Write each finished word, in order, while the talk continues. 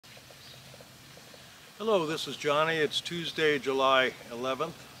Hello, this is Johnny. It's Tuesday, July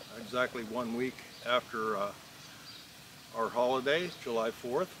 11th, exactly 1 week after our holiday, July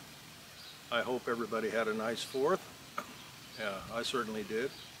 4th. I hope everybody had a nice 4th. Yeah, I certainly did.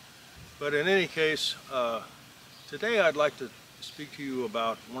 But in any case, today I'd like to speak to you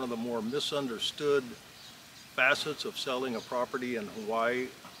about one of the more misunderstood facets of selling a property in Hawaii,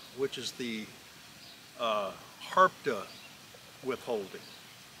 which is the HARPTA withholding.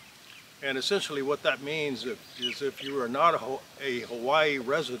 And essentially what that means is if you are not a Hawaii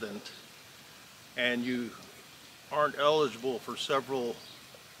resident and you aren't eligible for several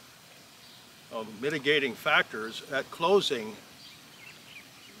mitigating factors, at closing,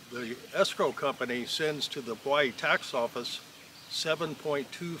 the escrow company sends to the Hawaii tax office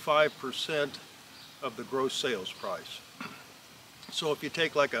 7.25% of the gross sales price. So if you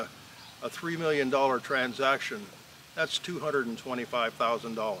take like a $3 million transaction, that's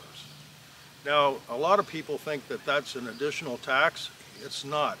 $225,000. Now, a lot of people think that that's an additional tax. It's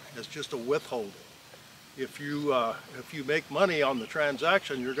not. It's just a withholding. If you make money on the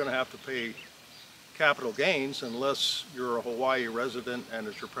transaction, you're going to have to pay capital gains unless you're a Hawaii resident and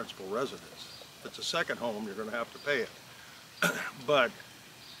it's your principal residence. If it's a second home, you're going to have to pay it. But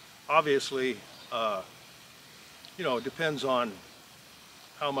obviously, it depends on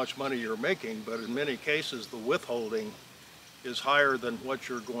how much money you're making, but in many cases, the withholding is higher than what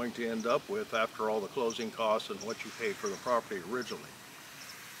you're going to end up with after all the closing costs and what you paid for the property originally.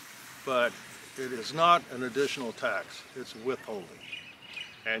 But it is not an additional tax, it's withholding.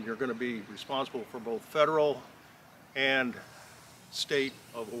 And you're going to be responsible for both federal and state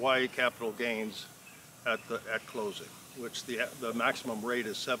of Hawaii capital gains at closing, which the maximum rate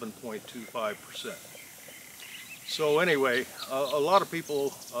is 7.25%. So anyway, a lot of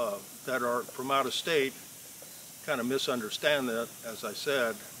people that are from out of state kind of misunderstand that, as I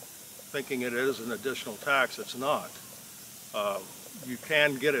said, thinking it is an additional tax. It's not. You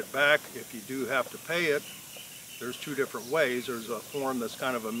can get it back if you do have to pay it. There's two different ways. There's a form that's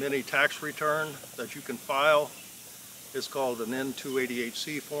kind of a mini tax return that you can file. It's called an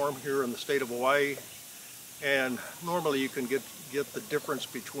N-288C form here in the state of Hawaii. And normally you can get the difference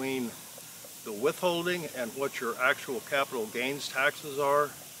between the withholding and what your actual capital gains taxes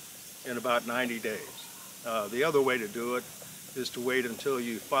are in about 90 days. The other way to do it is to wait until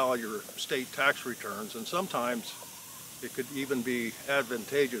you file your state tax returns, and sometimes it could even be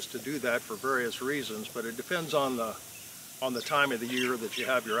advantageous to do that for various reasons, but it depends on the time of the year that you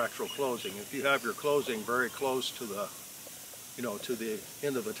have your actual closing. If you have your closing very close to the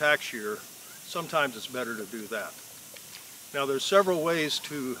end of the tax year, sometimes it's better to do that. Now there's several ways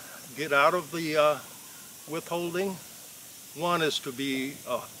to get out of the withholding. One is to be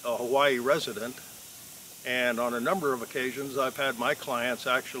a Hawaii resident. And on a number of occasions, I've had my clients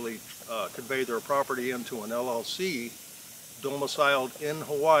actually convey their property into an LLC domiciled in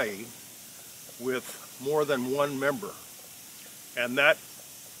Hawaii with more than one member. And that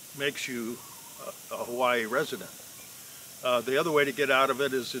makes you a Hawaii resident. The other way to get out of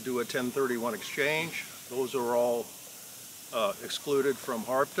it is to do a 1031 exchange. Those are all excluded from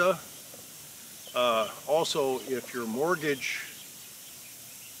HARPTA. Also, if your mortgage,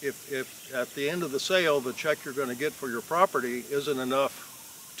 if at the end of the sale, the check you're going to get for your property isn't enough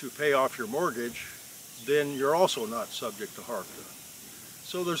to pay off your mortgage, then you're also not subject to HARPTA.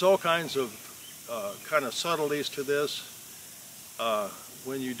 So there's all kinds of kind of subtleties to this.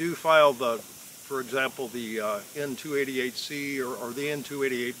 When you do file for example, the N-288C or the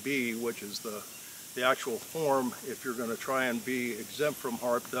N-288B, which is the actual form if you're going to try and be exempt from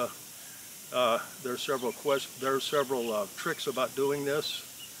HARPTA, there's several tricks about doing this.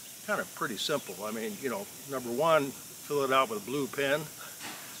 Kind of pretty simple. I mean, number one, fill it out with a blue pen,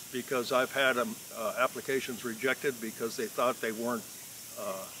 because I've had applications rejected because they thought they weren't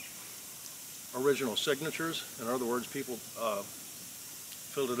original signatures. In other words, people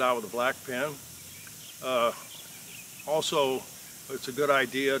filled it out with a black pen. Also, it's a good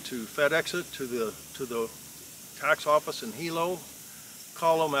idea to FedEx it to the tax office in Hilo.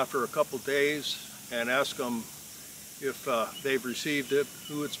 Call them after a couple days and ask them if they've received it,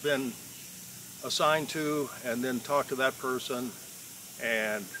 who it's been assigned to, and then talk to that person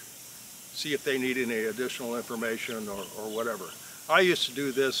and see if they need any additional information or whatever. I used to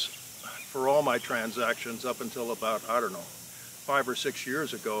do this for all my transactions up until about, 5 or 6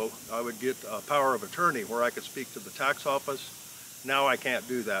 years ago. I would get a power of attorney where I could speak to the tax office. Now I can't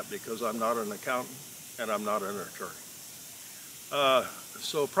do that because I'm not an accountant and I'm not an attorney.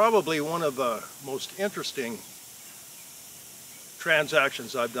 So probably one of the most interesting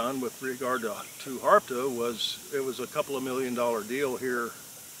transactions I've done with regard to HARPTA was, it was a couple of $1 million deal here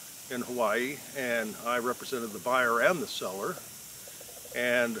in Hawaii, and I represented the buyer and the seller.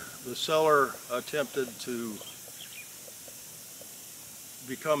 And the seller attempted to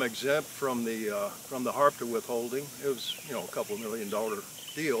become exempt from the HARPTA withholding. It was, you know, a couple $1 million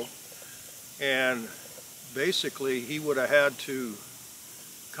deal, and basically he would have had to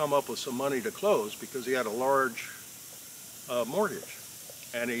come up with some money to close because he had a large mortgage,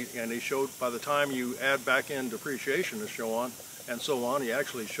 and he showed, by the time you add back in depreciation and so on, he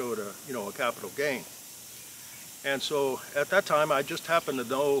actually showed a capital gain. And so at that time, I just happened to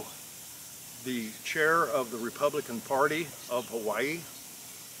know the chair of the Republican Party of Hawaii,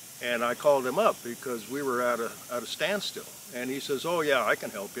 and I called him up because we were at a standstill. And he says, "Oh yeah, I can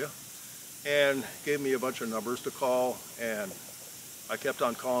help you," and gave me a bunch of numbers to call, and I kept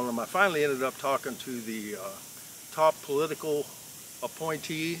on calling him. I finally ended up talking to the top political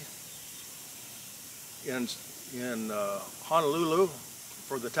appointee in Honolulu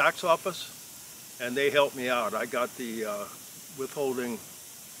for the tax office, and they helped me out. I got the withholding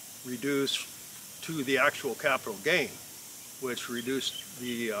reduced to the actual capital gain, which reduced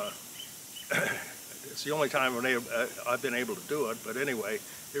the, it's the only time I've been able to do it, but anyway,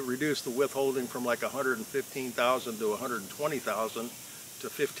 it reduced the withholding from like 115,000 to 120,000 to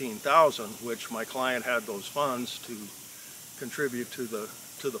 15,000, which my client had those funds to contribute to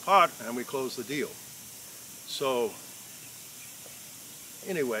the pot, and we closed the deal. So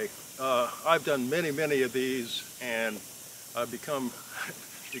anyway, I've done many of these, and I've become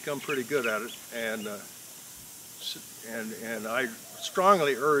pretty good at it, and I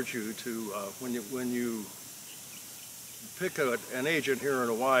strongly urge you to when you pick an agent here in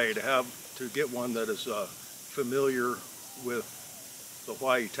Hawaii to get one that is familiar with the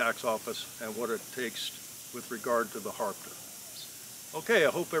Hawaii tax office and what it takes with regard to the HARPTA. Okay, I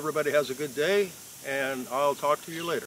hope everybody has a good day, and I'll talk to you later.